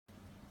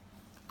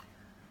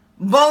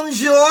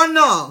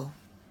Buongiorno.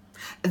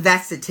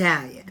 That's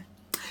Italian.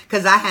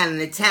 Because I had an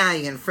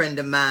Italian friend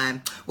of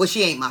mine. Well,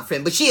 she ain't my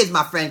friend, but she is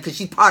my friend because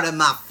she's part of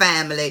my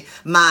family,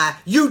 my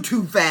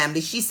YouTube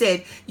family. She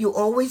said, you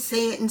always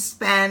say it in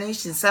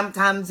Spanish and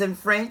sometimes in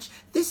French.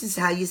 This is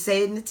how you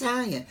say it in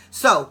Italian.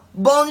 So,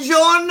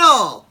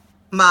 buongiorno,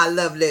 my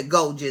lovely,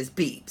 gorgeous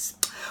peeps.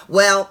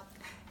 Well,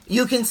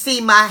 you can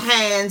see my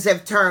hands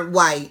have turned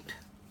white.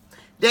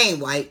 They ain't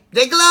white.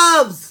 They're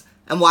gloves.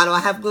 And why do I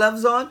have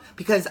gloves on?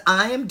 Because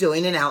I am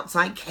doing an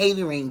outside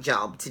catering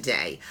job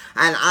today.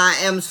 And I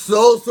am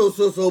so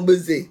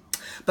busy.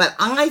 But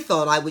I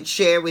thought I would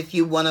share with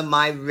you one of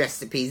my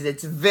recipes.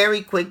 It's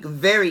very quick,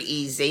 very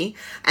easy.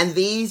 And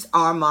these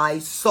are my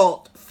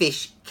salt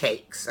fish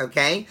cakes,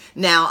 okay?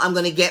 Now, I'm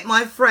going to get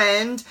my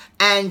friend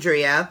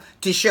Andrea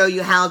to show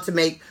you how to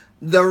make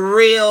the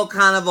real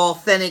kind of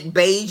authentic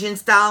Bajan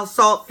style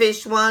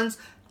saltfish ones.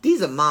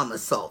 These are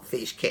Mama's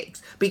saltfish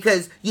cakes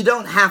because you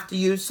don't have to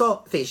use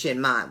saltfish in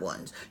my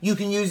ones. You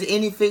can use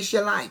any fish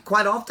you like.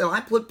 Quite often I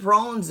put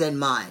prawns in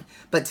mine,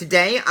 but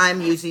today I'm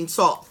using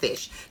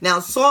saltfish. Now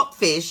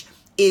saltfish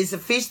is a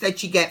fish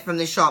that you get from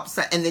the shops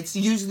and it's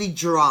usually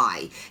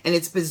dry and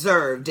it's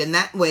preserved and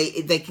that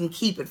way they can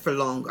keep it for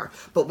longer.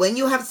 But when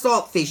you have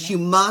saltfish, you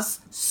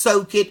must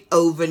soak it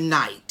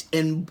overnight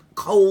in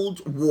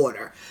cold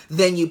water.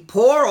 Then you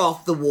pour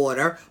off the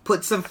water,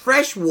 put some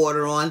fresh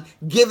water on,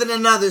 give it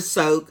another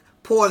soak,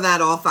 pour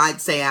that off, I'd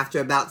say after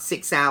about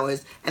 6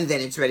 hours, and then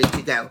it's ready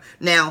to go.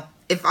 Now,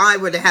 if I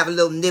were to have a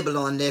little nibble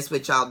on this,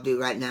 which I'll do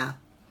right now,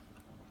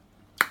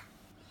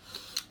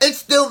 it's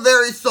still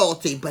very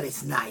salty, but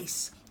it's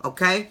nice,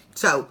 okay?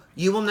 So,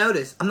 you will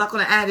notice, I'm not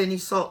going to add any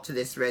salt to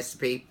this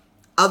recipe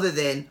other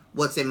than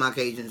what's in my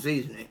Cajun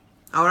seasoning,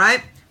 all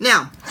right?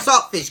 Now,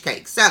 saltfish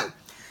cake. So,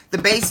 the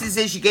basis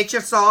is you get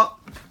your salt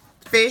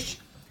fish,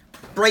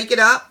 break it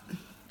up,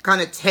 kind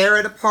of tear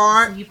it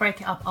apart. So you break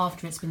it up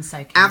after it's been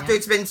soaking. After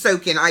it's been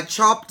soaking, I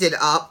chopped it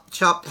up,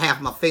 chopped half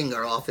my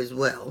finger off as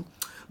well.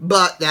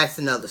 But that's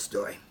another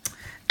story.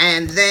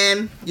 And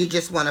then you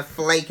just want to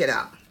flake it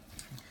up.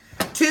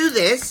 To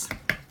this,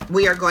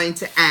 we are going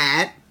to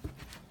add,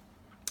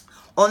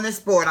 on this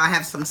board, I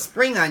have some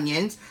spring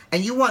onions.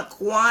 And you want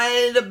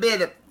quite a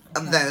bit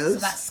of those. So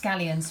that's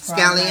scallions.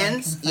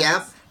 Scallions,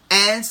 yep.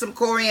 And some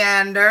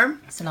coriander.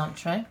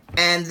 Cilantro.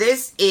 And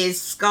this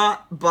is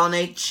Scott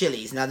bonnet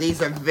chilies. Now,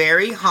 these are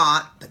very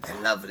hot, but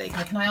they're lovely.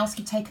 Okay, can I ask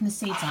you taking the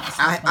seeds out?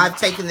 I've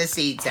taken the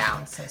seeds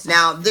out.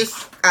 Now,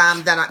 this,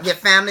 the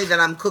family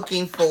that I'm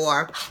cooking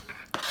for,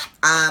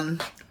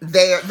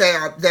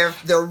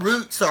 their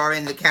roots are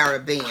in the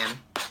Caribbean.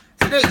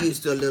 So they're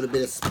used to a little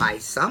bit of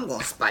spice. So I'm going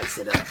to spice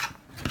it up.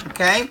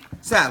 Okay?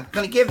 So, I'm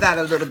going to give that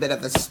a little bit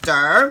of a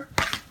stir.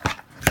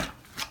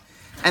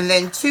 And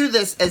then to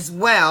this as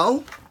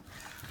well,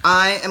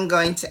 I am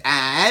going to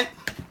add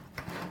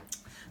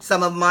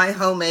some of my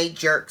homemade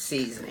jerk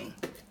seasoning.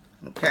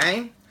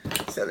 Okay?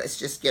 So let's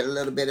just get a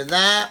little bit of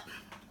that.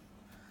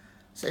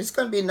 So it's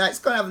going to be nice. It's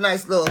going to have a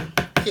nice little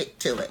kick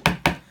to it,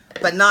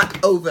 but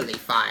not overly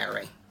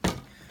fiery.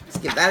 Let's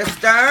give that a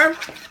stir.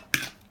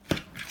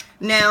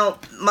 Now,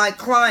 my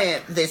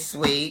client this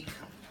week,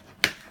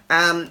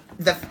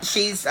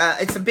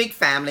 it's a big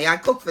family. I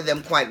cook for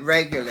them quite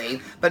regularly,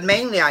 but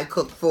mainly I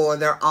cook for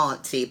their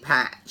auntie,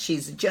 Pat.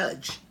 She's a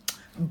judge.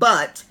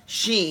 But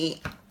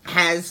she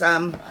has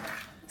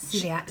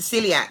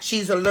celiac.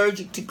 She's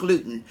allergic to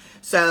gluten.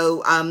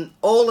 So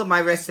all of my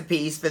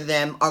recipes for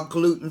them are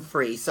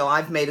gluten-free. So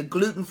I've made a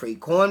gluten-free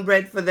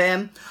cornbread for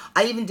them.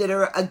 I even did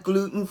her a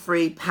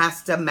gluten-free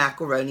pasta,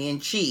 macaroni, and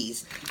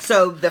cheese.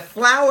 So the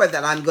flour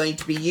that I'm going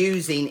to be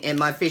using in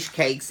my fish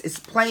cakes is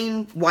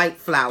plain white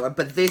flour,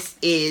 but this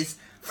is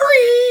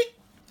free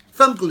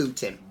from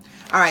gluten.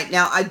 All right,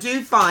 now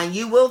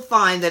you will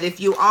find that if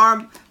you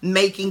are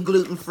making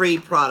gluten-free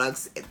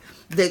products,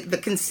 the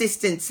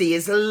consistency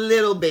is a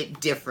little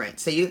bit different.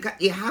 So you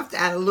have to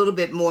add a little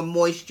bit more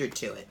moisture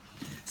to it.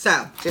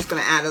 So just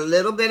going to add a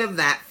little bit of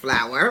that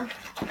flour,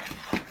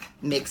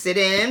 mix it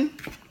in,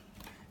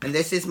 and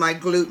this is my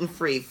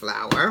gluten-free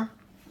flour.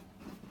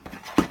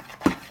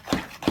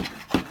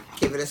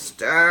 Give it a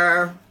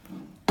stir.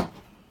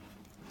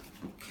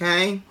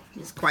 Okay,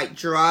 it's quite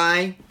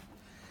dry.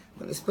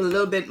 Let's put a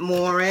little bit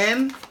more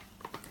in.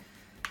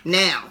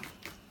 Now,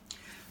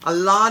 a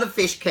lot of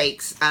fish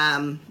cakes,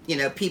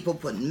 people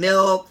put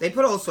milk. They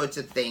put all sorts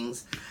of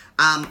things.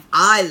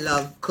 I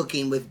love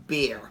cooking with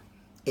beer.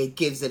 It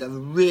gives it a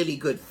really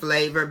good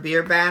flavor,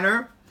 beer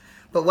batter.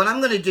 But what I'm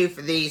going to do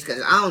for these,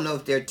 because I don't know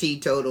if they're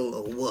teetotal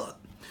or what.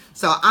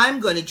 So I'm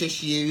going to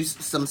just use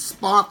some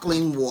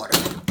sparkling water,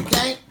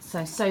 okay?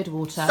 So soda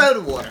water.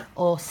 Soda water.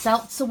 Or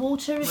seltzer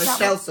water, is that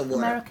seltzer what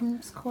water.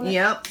 Americans call it?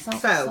 Yep.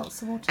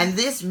 Seltzer water. And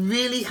this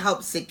really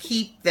helps to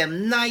keep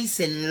them nice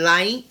and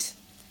light.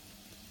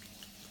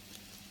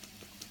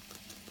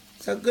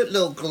 So good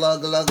little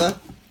glugger.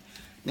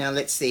 Now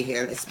let's see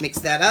here. Let's mix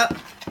that up.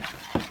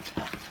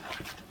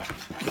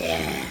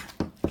 Yeah.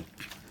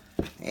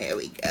 There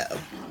we go.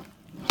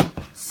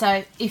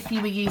 So if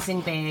you were using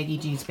beer,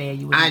 you'd use beer.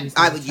 You would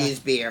I would use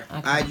beer.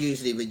 Okay. I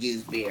usually would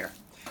use beer.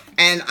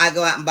 And I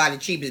go out and buy the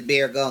cheapest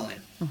beer going.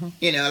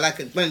 You know, like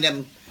one of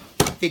them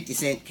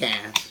 50-cent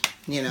cans.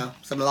 You know,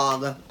 some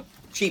lager,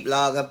 cheap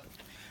lager.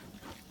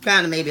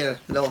 Kind of maybe a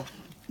little,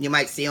 you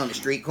might see on the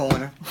street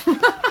corner.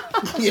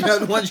 You know,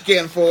 the ones you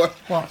can't afford.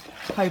 What?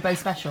 Hobo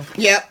special?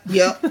 Yep.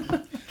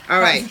 All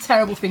right. That's a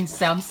terrible thing to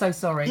say. I'm so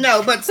sorry.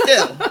 No, but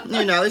still,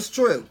 you know, it's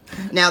true.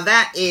 Now,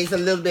 that is a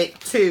little bit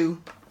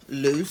too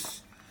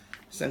loose.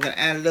 So I'm going to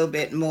add a little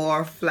bit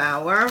more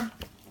flour.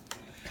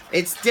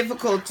 It's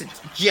difficult to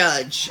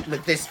judge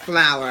with this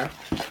flour.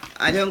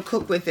 I don't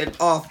cook with it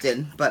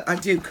often, but I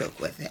do cook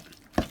with it.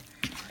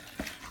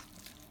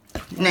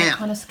 Now, what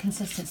kind of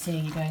consistency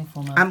are you going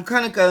for, Mum? I'm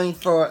kind of going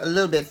for a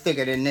little bit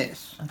thicker than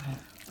this. Okay.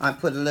 I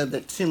put a little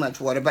bit too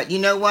much water. But you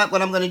know what?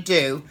 What I'm going to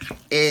do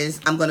is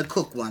I'm going to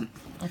cook one.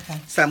 Okay.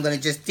 So I'm going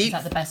to just deep... Is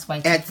that the best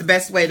way? It's the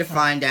best way to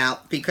find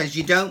out, because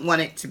you don't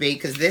want it to be...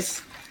 Because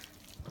this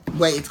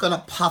way, it's going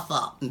to puff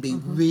up and be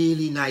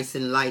really nice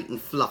and light and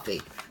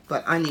fluffy.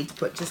 But I need to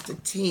put just a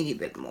teeny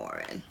bit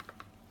more in.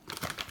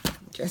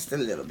 Just a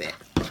little bit.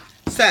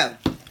 So,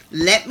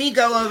 let me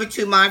go over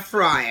to my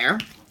fryer.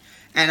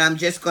 And I'm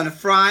just going to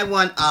fry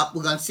one up.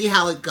 We're going to see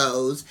how it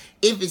goes.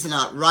 If it's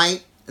not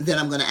right, then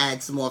I'm going to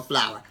add some more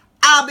flour.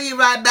 I'll be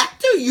right back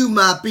to you,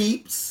 my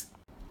peeps.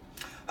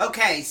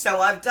 Okay, so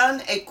I've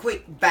done a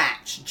quick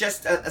batch,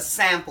 just a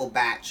sample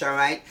batch, all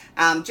right?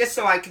 Just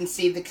so I can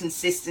see the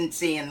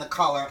consistency and the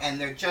color, and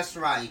they're just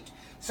right.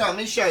 So let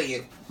me show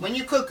you. When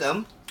you cook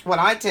them, what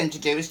I tend to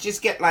do is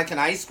just get like an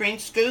ice cream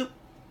scoop,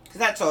 because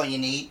that's all you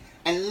need.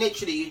 And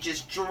literally, you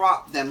just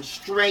drop them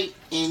straight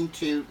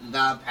into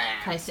the pan.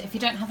 Okay, so if you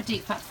don't have a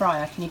deep fat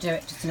fryer, can you do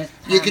it just in a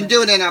pan? You can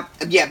do it in a,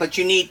 yeah, but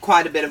you need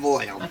quite a bit of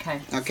oil.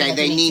 Okay. Okay, so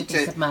they need to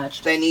be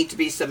submerged. They need to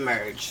be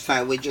submerged.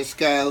 So we just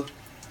go,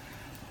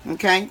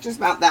 okay, just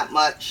about that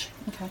much.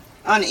 Okay.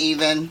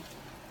 Uneven.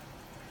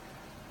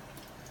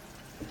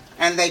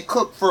 And they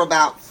cook for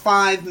about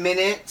 5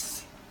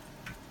 minutes.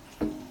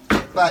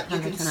 But you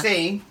can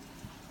see,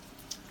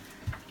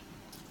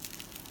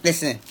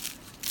 listen.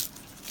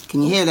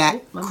 Can you hear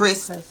that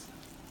crisp?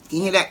 Can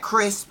you hear that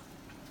crisp?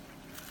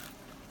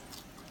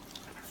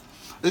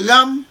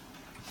 Dum,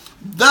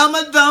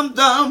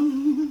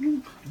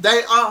 dum.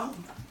 They are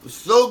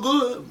so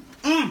good.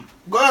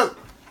 Good.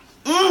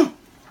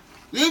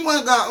 These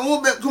ones got a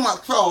little bit too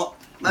much salt,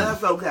 but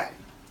that's okay.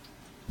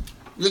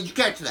 Did you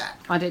catch that?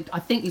 I did. I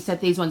think you said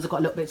these ones have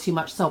got a little bit too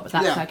much salt, but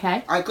that's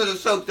okay. I could have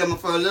soaked them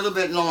for a little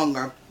bit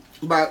longer,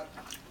 but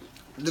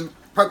the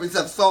purpose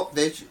of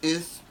saltfish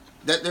is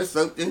that they're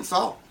soaked in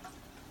salt.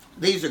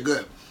 These are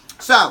good.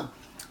 So,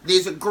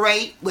 these are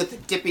great with a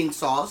dipping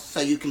sauce. So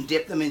you can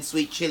dip them in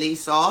sweet chili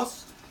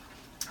sauce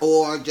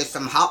or just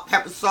some hot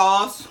pepper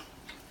sauce.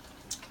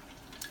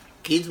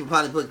 Kids would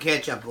probably put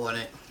ketchup on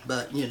it,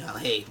 but you know,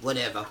 hey,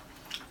 whatever.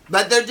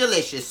 But they're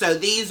delicious. So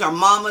these are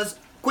Mama's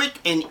quick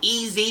and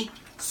easy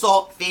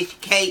saltfish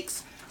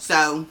cakes.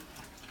 So,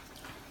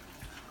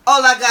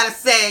 all I gotta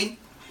say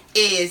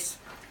is,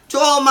 to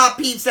all my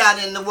peeps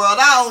out in the world,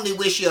 I only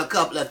wish you a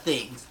couple of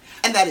things.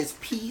 And that is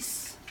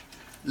peace,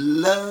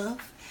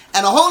 love,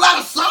 and a whole lot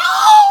of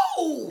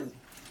soul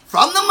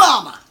from the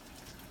Mama.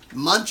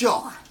 Munch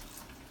on.